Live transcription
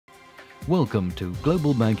Welcome to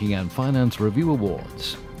Global Banking and Finance Review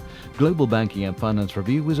Awards. Global Banking and Finance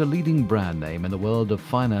Review is a leading brand name in the world of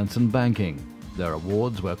finance and banking. Their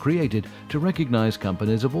awards were created to recognize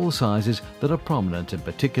companies of all sizes that are prominent in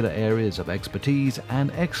particular areas of expertise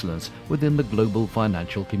and excellence within the global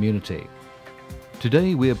financial community.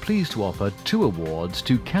 Today we are pleased to offer 2 awards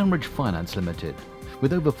to Kanrich Finance Limited.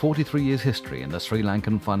 With over 43 years history in the Sri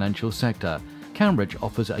Lankan financial sector, Kanrich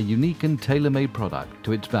offers a unique and tailor-made product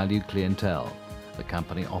to its valued clientele. The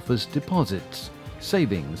company offers deposits,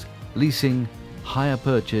 savings, leasing, hire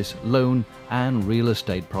purchase, loan and real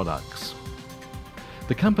estate products.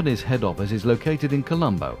 The company's head office is located in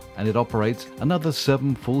Colombo and it operates another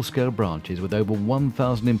 7 full-scale branches with over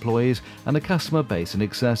 1,000 employees and a customer base in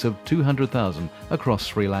excess of 200,000 across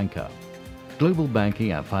Sri Lanka. Global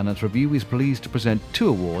Banking and Finance Review is pleased to present 2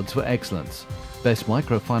 awards for excellence: Best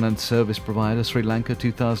Microfinance Service Provider Sri Lanka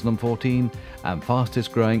 2014 and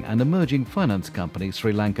Fastest Growing and Emerging Finance Company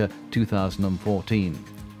Sri Lanka 2014.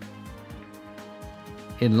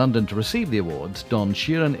 In London to receive the awards, Don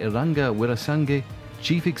Shiran Iranga Weerasinghe,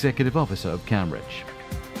 Chief Executive Officer of Kanrich.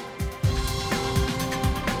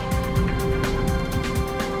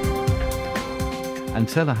 And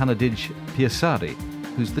Sella Henadige Piyasiri,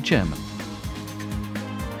 who's the Chairman.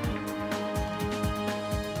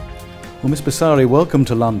 Well, Ms. Piyasiri, welcome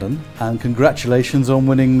to London and congratulations on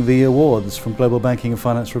winning the awards from Global Banking and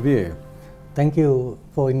Finance Review. Thank you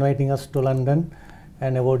for inviting us to London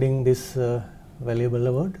and awarding this valuable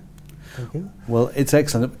award. Thank you. Well, it's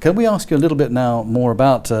excellent. Can we ask you a little bit now more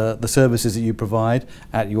about the services that you provide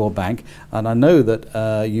at your bank? And I know that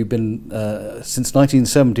you've been, since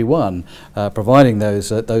 1971, providing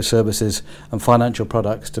those services and financial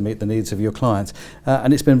products to meet the needs of your clients.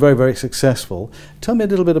 And it's been very, very successful. Tell me a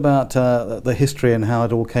little bit about the history and how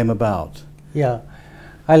it all came about. Yeah,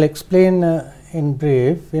 I'll explain in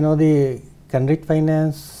brief. You know, the Kanrich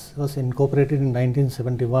Finance was incorporated in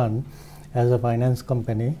 1971 as a finance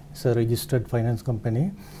company. It's a registered finance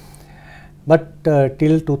company. But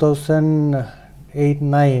till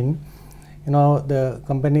 2008-9, you know, the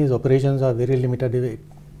company's operations are very limited.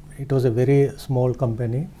 It was a very small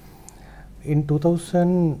company. In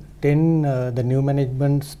 2010, the new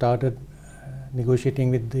management started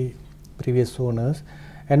negotiating with the previous owners,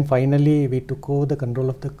 and finally we took over the control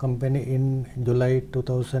of the company in July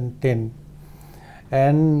 2010.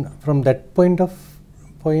 And from that point,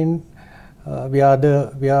 we are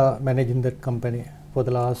managing that company for the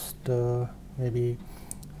last maybe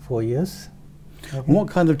 4 years. Okay. What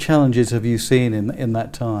kind of challenges have you seen in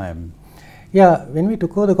that time? Yeah, when we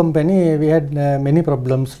took over the company, we had many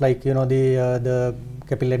problems, like, you know, the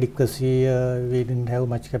capital adequacy. We didn't have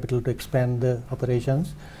much capital to expand the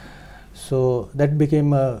operations, so that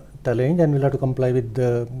became a challenge, and we'll have to comply with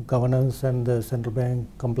the governance and the central bank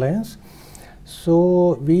compliance.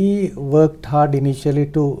 So we worked hard initially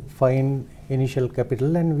to find initial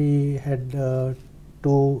capital, and we had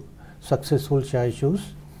 2 successful share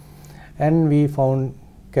issues, and we found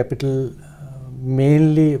capital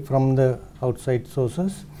mainly from the outside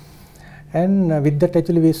sources, and with that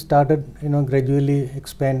actually we started, you know, gradually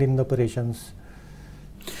expanding the operations.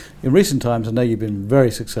 In recent times, I know you've been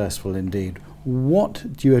very successful indeed. What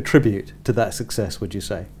do you attribute to that success, would you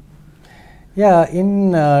say? Yeah,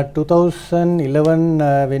 in 2011,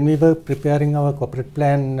 when we were preparing our corporate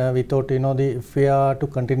plan, we thought, you know, if we are to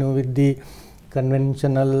continue with the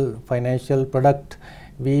conventional financial product,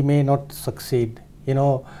 we may not succeed. You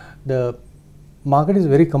know, the market is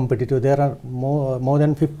very competitive. There are more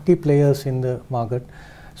than 50 players in the market.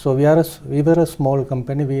 So we were a small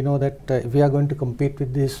company. We know that if we are going to compete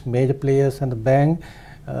with these major players and the bank,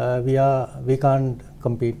 we can't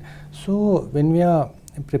compete. So when we are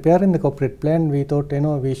preparing the corporate plan, we thought, you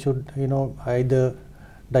know, we should, you know, either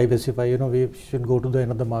diversify, you know, we should go to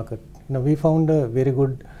another market. You know, we found a very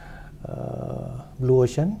good blue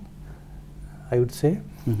ocean, I would say.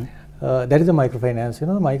 Mm-hmm. That is the microfinance. You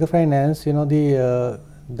know, microfinance, you know,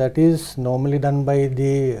 that is normally done by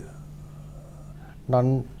the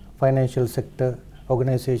non-financial sector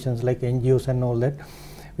organizations like NGOs and all that.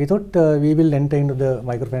 We thought we will enter into the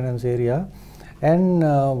microfinance area, and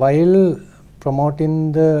while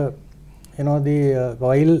promoting the, you know,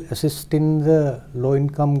 while assisting the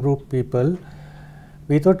low-income group people,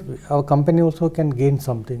 we thought our company also can gain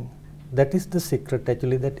something. That is the secret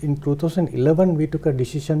actually, that in 2011 we took a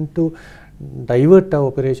decision to divert our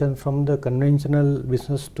operation from the conventional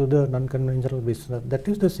business to the non-conventional business. That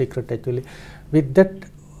is the secret actually. With that,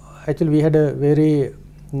 actually we had a very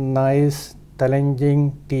nice,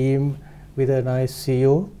 challenging team with a nice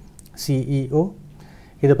CEO.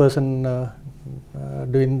 He's the person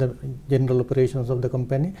doing the general operations of the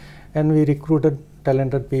company, and we recruited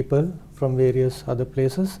talented people from various other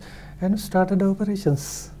places and started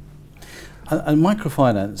operations. And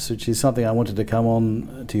microfinance, which is something I wanted to come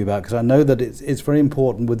on to you about, because I know that it's very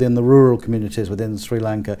important within the rural communities within Sri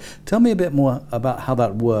Lanka. Tell me a bit more about how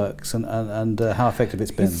that works and how effective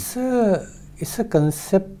it's been. It's a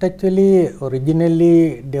concept actually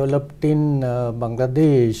originally developed in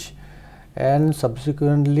Bangladesh, and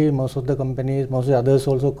subsequently most of the companies, most of the others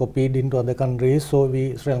also copied into other countries. So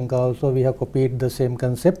Sri Lanka also, we have copied the same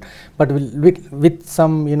concept, but with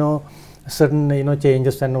some certain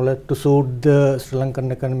changes and all that to suit the Sri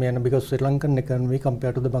Lankan economy, and because Sri Lankan economy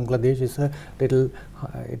compared to the Bangladesh is a little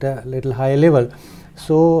higher level.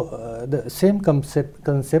 So the same concept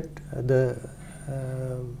that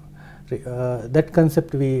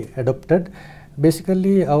concept we adopted.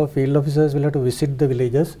 Basically, our field officers will have to visit the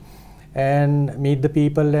villages and meet the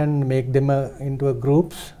people and make them into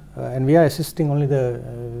groups, and we are assisting only the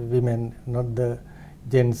women, not the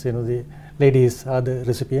gents. The ladies are the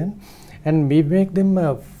recipient, and we make them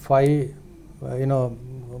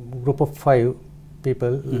group of 5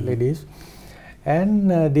 people, ladies,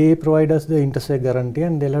 and they provide us the interest guarantee,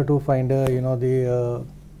 and they'll have to find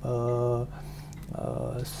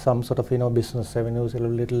some sort of business avenues, a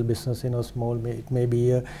little business, small. It may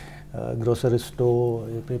be a grocery store,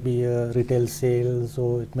 it may be a retail sales,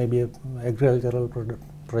 or it may be a agricultural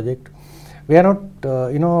project. We are not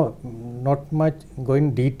not much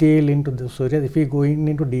going detail into this area. If we go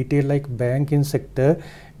into detail like banking sector,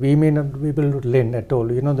 we may not be able to lend at all.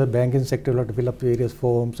 The banking sector will have to fill up various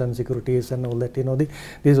forms and securities and all that.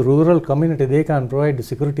 This rural community, they can't provide the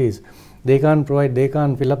securities. They can't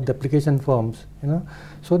fill up the application forms.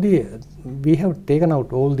 So we have taken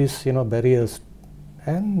out all these barriers,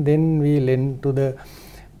 and then we lend to the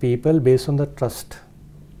people based on the trust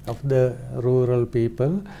of the rural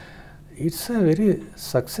people. It's a very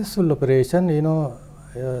successful operation.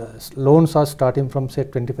 Loans are starting from say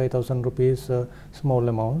 25,000 rupees, small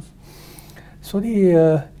amounts. So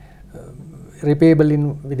the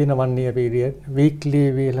repayable within a 1 year period.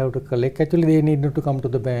 Weekly we will have to collect. Actually, they need to come to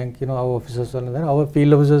the bank. Our officers and our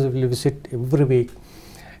field officers will visit every week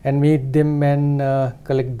and meet them and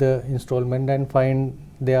collect the installment and find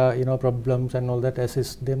their problems and all that,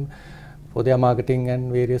 assist them for their marketing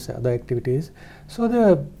and various other activities. So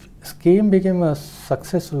the scheme became a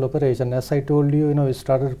successful operation. As I told you, we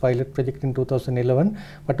started a pilot project in 2011,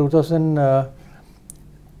 but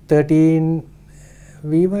 2013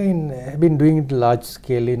 we have been doing it large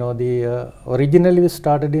scale. Originally we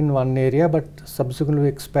started in one area, but subsequently we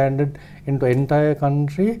expanded into entire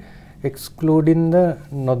country, excluding the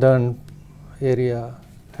northern area.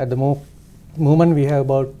 At the moment we have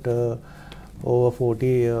about over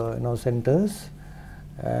 40 centers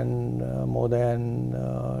and more than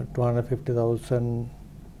 250,000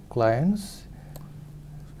 clients.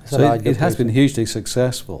 So it has been hugely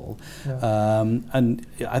successful. Yeah. And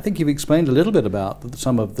I think you've explained a little bit about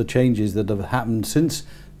some of the changes that have happened since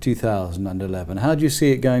 2011. How do you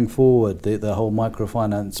see it going forward, the whole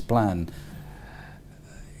microfinance plan?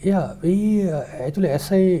 Yeah, we actually,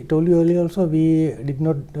 as I told you earlier also, we did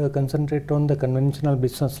not concentrate on the conventional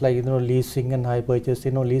business like leasing and high purchase.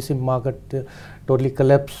 Leasing market totally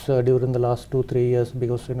collapsed during the last 2-3 years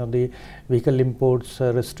because the vehicle imports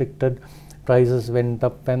restricted, prices went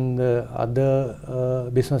up, and the other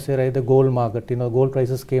business area, the gold market, gold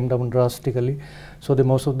prices came down drastically. So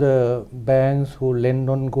most of the banks who lend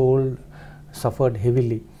on gold suffered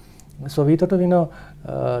heavily. So we thought of,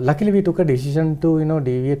 luckily we took a decision to,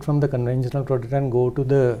 deviate from the conventional product and go to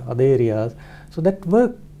the other areas. So that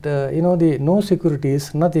worked, no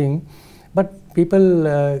securities, nothing, but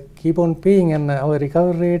people keep on paying, and our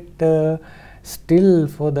recovery rate still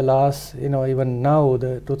for the last, even now,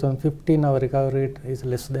 the 2015, our recovery rate is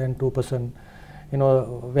less than 2%.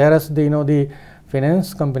 Whereas the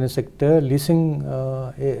finance company sector, leasing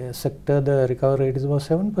sector, the recovery rate is about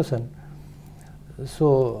 7%.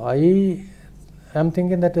 So I am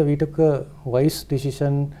thinking that we took a wise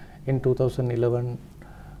decision in 2011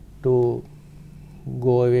 to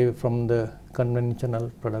go away from the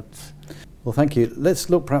conventional products. Well, thank you.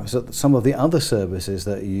 Let's look perhaps at some of the other services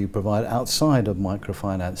that you provide outside of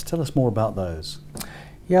microfinance. Tell us more about those.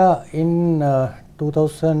 Yeah, in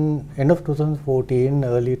end of 2014,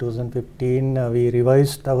 early 2015, we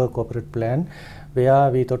revised our corporate plan,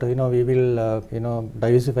 where we thought, we will,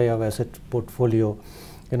 diversify our asset portfolio.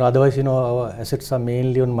 Otherwise, our assets are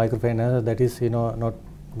mainly on microfinance. That is, not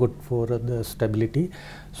good for the stability.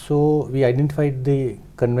 So we identified the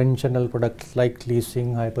conventional products like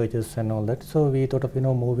leasing, high purchase, and all that. So we thought of,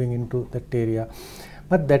 moving into that area.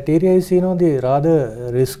 But that area is, the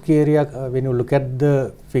rather risky area when you look at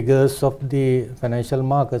the figures of the financial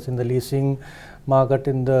markets. In the leasing market,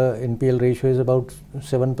 in the NPL ratio is about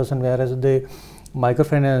 7%, whereas the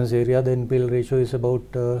microfinance area, the NPL ratio is about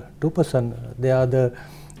 2%. There the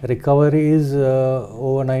recovery is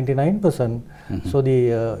over 99%. So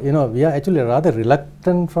the we are actually rather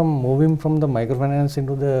reluctant from moving from the microfinance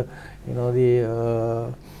into the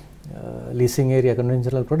leasing area,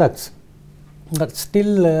 conventional products. But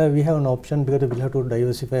still we have an option because we'll have to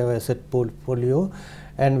diversify our asset portfolio,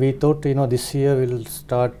 and we thought this year we'll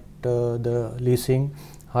start the leasing,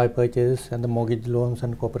 high purchase, and the mortgage loans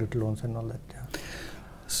and corporate loans and all that. Yeah.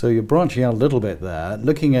 So you're branching out a little bit there.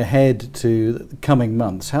 Looking ahead to the coming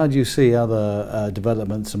months, how do you see other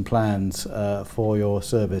developments and plans for your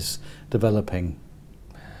service developing?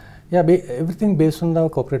 Yeah, everything based on the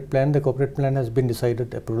corporate plan. The corporate plan has been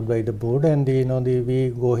decided, approved by the board, and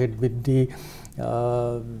we go ahead with the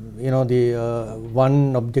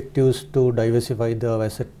one objective is to diversify the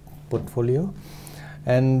asset portfolio,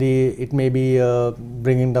 and it may be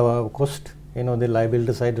bringing the cost. The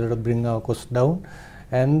liability side will bring our cost down.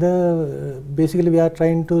 And basically we are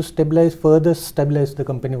trying to further stabilize the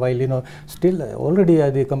company, while still already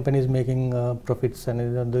the company is making profits,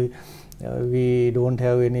 and we don't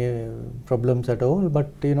have any problems at all,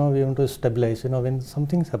 but we want to stabilize. When some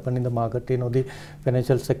things happen in the market, the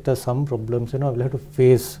financial sector, some problems we'll have to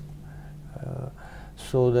face.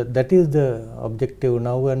 So that is the objective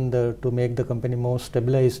now, and to make the company more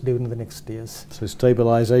stabilized during the next years. So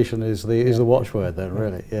stabilization is the watchword then,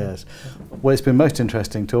 really. Yes. Well, it's been most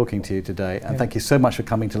interesting talking to you today, and thank you so much for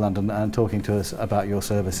coming to London and talking to us about your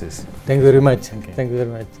services. Thank you very much. Thank you. Thank you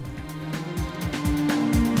very much.